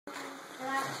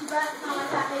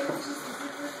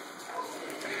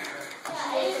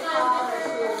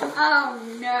Oh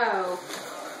no.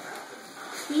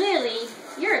 Lily,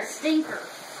 you're a stinker.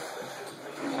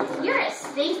 You're a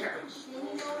stinker.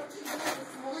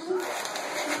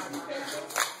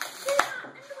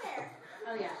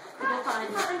 Oh yeah. Go find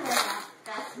it.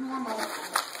 That's normal.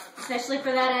 Especially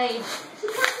for that age.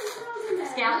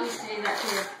 Scout used to do that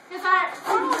too. Because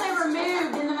they were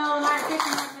moved in the middle of the night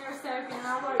fixing them when they were soaking, and I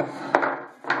was like,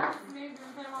 moved them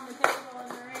and put them on the table in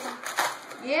the room.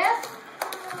 Yeah?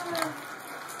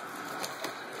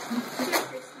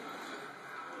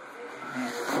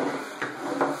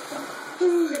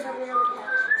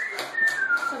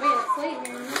 So we had sleep.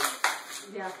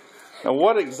 Yeah. Now,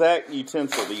 what exact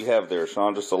utensil do you have there,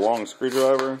 Shawn? Just a long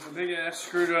screwdriver? A big ass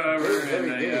screwdriver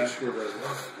and a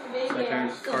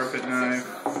carpet knife.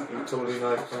 Utility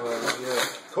knife, yeah.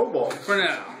 Cobalt. For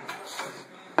now.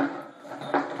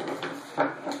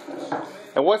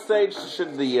 At what stage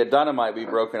should the dynamite be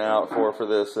broken out for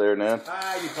this there, Ned?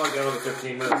 You probably got another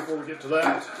 15 minutes before we get to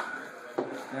that.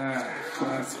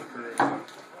 That's great.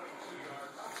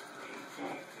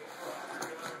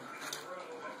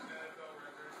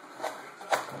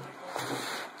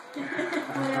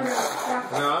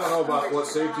 Now, I don't know about what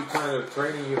safety kind of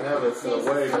training you have at the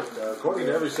way, but according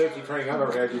to every safety training I've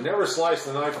ever had, you never slice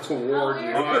the knife toward you.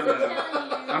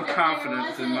 I'm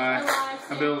confident in my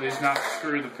abilities not to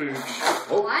screw the pooch.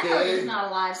 Well, I know there's not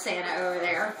a live Santa over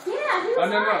there. Yeah, he was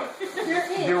no.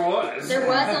 There was. There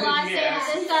was a live Yes.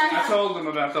 Santa this time? I told them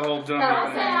about the whole dummy Oh,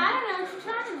 thing. Yeah, I don't know what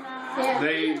you're talking about. Yeah.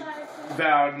 They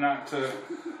vowed not to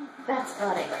That's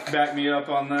funny. back me up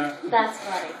on that. That's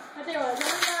funny. But there was.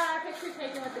 Remember our picture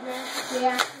taken with the grandpa?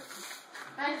 Yeah.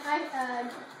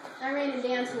 I ran him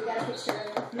down so we got a picture of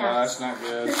him. No, that's not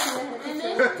good. And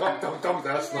then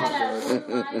That's not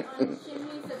good.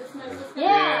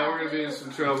 Yeah, we're going to be in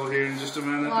some trouble here in just a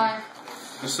minute. Why?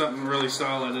 There's something really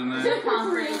solid in there.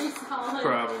 Concrete.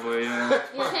 Probably, yeah.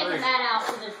 You're taking that out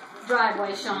to the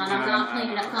driveway, Shawn. I'm not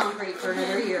cleaning up concrete for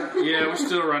another year. Yeah, we're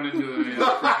still running into it.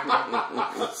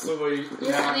 Sweet.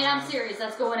 Yeah, I mean, I'm serious.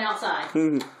 That's going outside.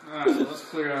 Alright, let's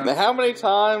clear out. Now, how many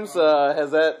times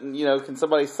has that, can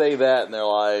somebody say that in their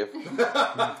life?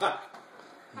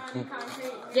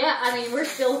 Yeah, I mean, we're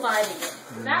still fighting it.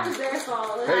 That was their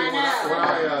fault. Hey, I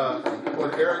know.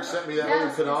 when Eric sent me that little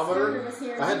pedometer,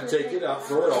 I had to take it out,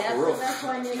 throw it off the roof,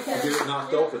 and get it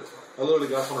knocked open. I literally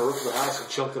got up on the roof of the house and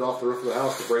chunked it off the roof of the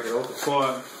house to break it open.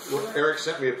 When Eric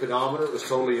sent me a pedometer, it was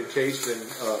totally encased in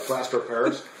plaster of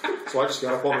Paris. So I just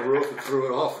got up on the roof and threw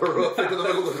it off the roof into the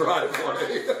middle of the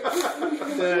driveway.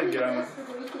 Dadgummit.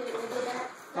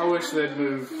 I wish they'd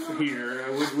move here.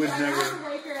 We'd never...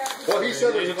 Well, he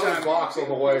said there's another box on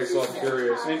the way, so I'm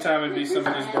curious. Anytime it'd be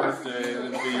somebody's birthday,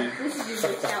 it'd be This is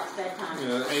usually Scout's bedtime.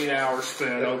 8 hours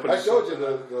spent opening. I showed you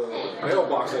the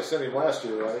mailbox I sent him last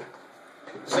year, right?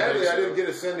 Sadly, I didn't get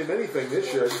to send him anything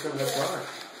this year. I just didn't have time.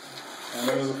 I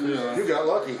know the feeling. You got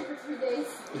lucky.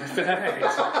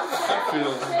 Thanks. I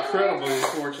feel incredibly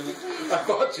fortunate. I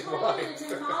thought you might.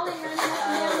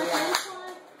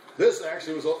 This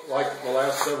actually was like the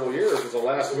last several years. It was a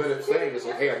last minute thing. It's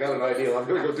like, hey, I got an idea. I'm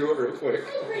going to go do it real quick.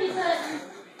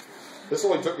 This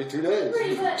only took me 2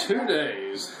 days. 2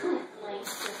 days.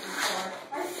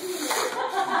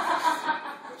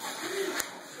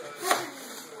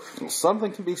 Well,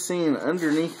 something can be seen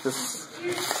underneath the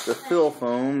fill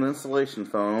foam, the insulation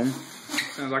foam.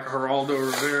 Sounds like a Geraldo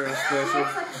Rivera special.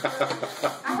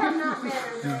 I have not met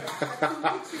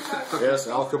her. Yes,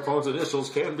 Al Capone's initials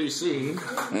can be seen.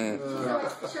 Man.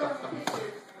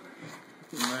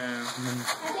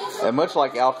 And much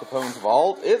like Al Capone's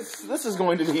vault, this is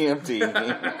going to be empty.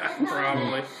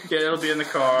 Probably. Yeah, it'll be in the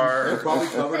car. They're probably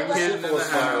covered in the Hidden in the syphilis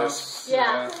house. virus.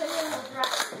 Yeah.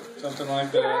 Something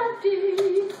like that.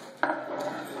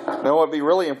 Now, what would be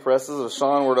really impressive if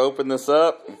Shawn were to open this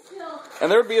up,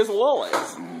 and there would be his wallet.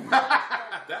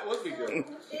 That would be good.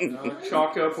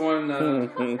 Chalk up one. Oh,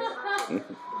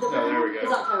 there we It's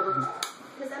go. October.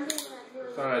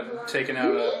 Thought I'd taken out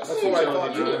a That's what I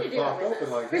thought you You need to would do pop it. open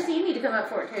like Christy, you need to come up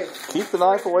for it too. Keep the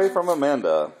knife away from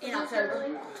Amanda. In October.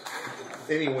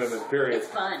 any women, period. It's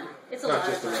fun. It's a Not lot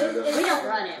of just fun. Amanda. We don't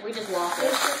run it. We just walk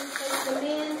it. The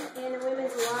men and the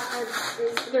women's walk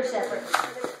They're separate.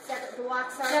 separate. The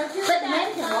walks are. But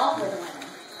men can walk with the women.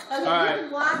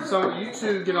 Alright, so you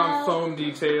two get on foam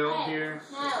detail here.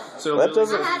 So That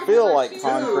doesn't feel like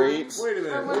concrete. Wait a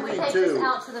minute, Or what when do we you take mean this two?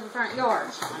 out to the front yard.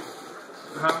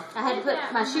 Huh? I had to put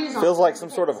my shoes on. Feels like some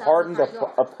sort of hardened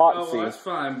Oh, well, epoxy. that's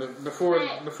fine, but before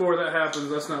that happens,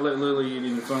 let's not let Lily eat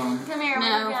any phone. Come here.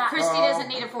 No, Christy doesn't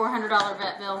need a $400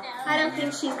 vet bill. I don't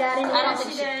think she's got any. I don't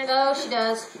think she does. Oh, she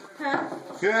does. Huh?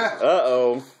 Yeah.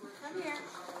 Uh-oh. Come here.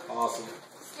 Awesome.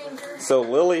 Stinker. So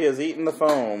Lily has eaten the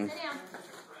foam. Sit down.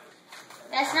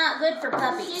 That's not good for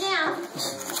puppies. Sit down.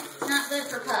 It's not good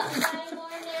for pups. You got any more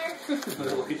in there?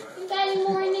 Lily. You got any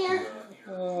more in there?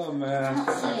 Oh, I man.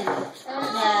 don't see any.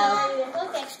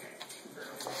 Okay.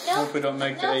 Hope we don't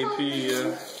make the AP,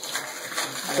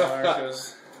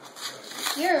 because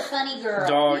You're a funny girl.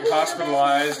 dog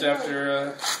hospitalized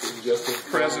after Just a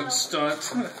present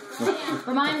stunt.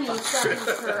 Remind me of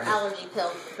something for allergy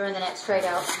pill during the next trade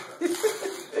out.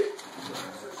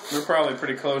 We're probably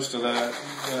pretty close to that,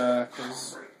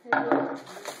 because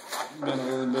been a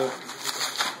little bit.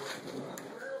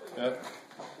 Yep.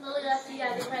 Lily left you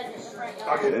guys a present right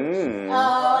now. Mm.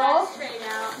 Oh, Straight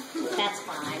out. that's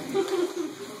fine.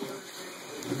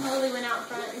 Lily went out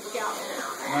front and Scout went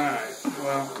out. Alright,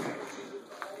 well,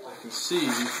 I can see.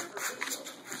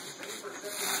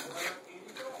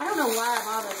 I don't know why I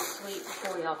bought this sweet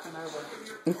before y'all come over.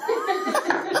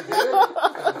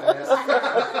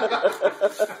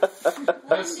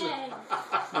 One day.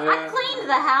 I cleaned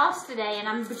the house today, and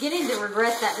I'm beginning to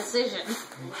regret that decision.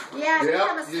 Yeah, we Yep,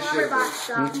 have a you slumber should. box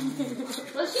dog.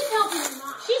 Well, she's helping me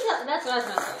mop. That's what I was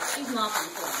going to say. She's mopping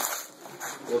for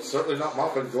Well, it's certainly not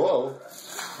mop and glow. me.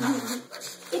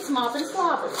 It's mop and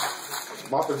slobber.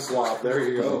 Mop and slob. There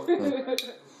you go.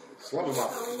 Slobber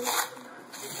mop.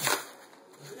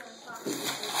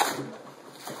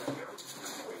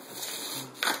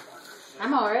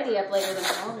 I'm already up later than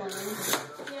I normally am.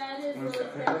 Yeah, it is really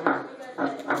pretty.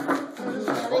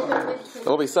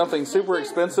 It'll be something super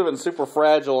expensive and super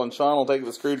fragile, and Shawn will take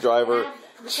the screwdriver.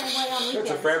 The same way on weekends.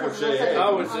 It's a Fabergé. I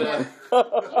would, You understand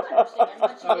what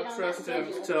you I did would on trust that him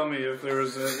to schedule. tell me if there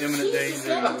was an imminent danger. She's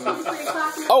 3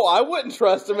 o'clock in the Oh, I wouldn't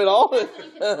trust him at all. During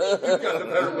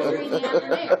the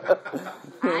afternoon.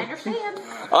 I understand.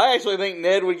 I actually think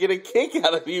Ned would get a kick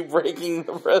out of you breaking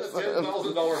the precedent.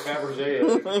 $10,000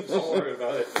 Fabergé. Don't worry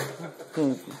about it.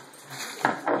 Who's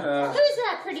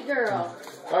that pretty girl?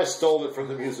 I stole it from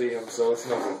the museum, so it's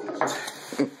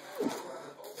nothing.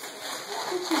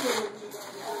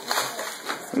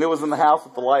 And it was in the house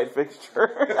with the light fixture.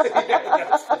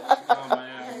 Oh,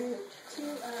 man.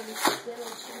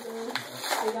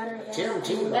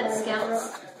 That's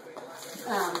Scout's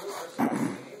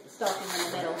stocking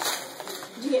in the middle.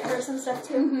 Did you get her some stuff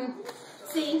too? Mm-hmm.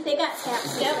 See, they got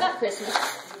caps. Scout got Christmas.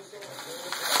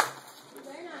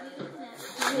 They're not eating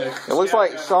that. It looks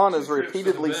like Shawn is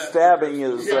repeatedly stabbing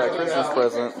his Christmas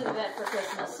present. To the vet for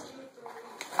Christmas.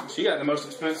 She got the most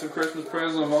expensive Christmas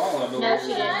present of all, I believe. No, she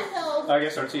didn't. I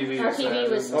guess our TV. Our TV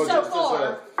was Oh, so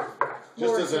far.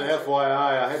 just as an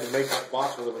FYI, I had to make that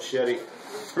box with a machete.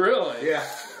 Really? Yeah.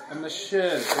 A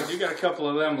machete. Well, you got a couple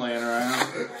of them laying around.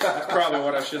 That's probably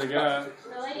what I should have got.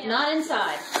 Not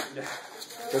inside.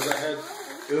 Because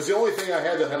it was the only thing I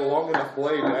had that had a long enough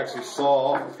blade to actually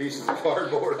saw off the pieces of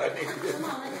cardboard I needed.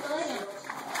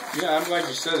 Yeah, I'm glad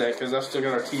you said that because I've still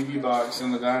got our TV box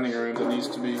in the dining room that needs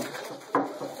to be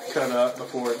cut up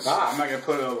before it's. I'm not gonna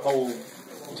put a whole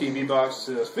TV box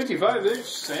that says 55-inch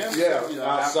Sam. Yeah, You know,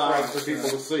 outside out for front. people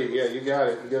to see. Yeah, you got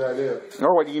it. Good idea.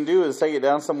 Or what you can do is take it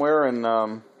down somewhere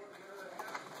and,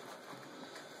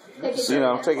 take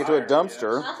it to a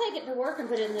dumpster. I'll take it to work and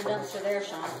put it in the dumpster there,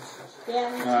 Shawn. Yeah,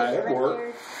 Alright, that'd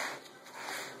work.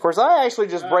 Of course, I actually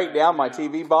just break down my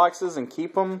TV boxes and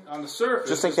keep them. On the surface,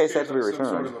 Just in it case they have to be feels like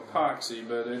returned. Some sort of epoxy,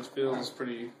 but it feels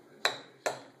pretty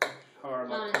hard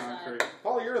Not like inside. concrete.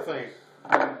 Polyurethane.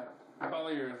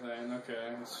 Polyurethane,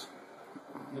 okay.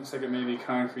 Looks like it may be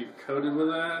concrete coated with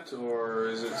that, or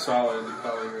is it solid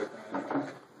polyurethane?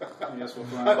 I guess we'll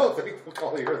find I out. don't think the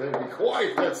polyurethane would be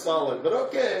quite that solid, but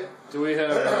okay. Do we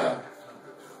have,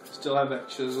 still have that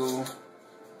chisel?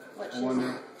 What I she's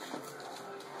wonder.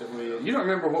 You don't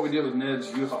remember what we did with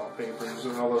Ned's U-Haul papers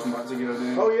all those months ago, do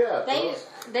you? Oh yeah.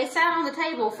 They sat on the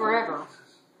table forever.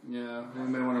 Yeah, we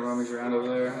may want to rummage around over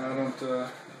there. I don't,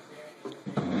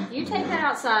 You take that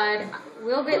outside.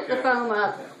 We'll get the foam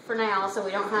up for now so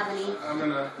we don't have any. I'm going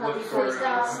to look for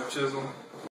the chisel.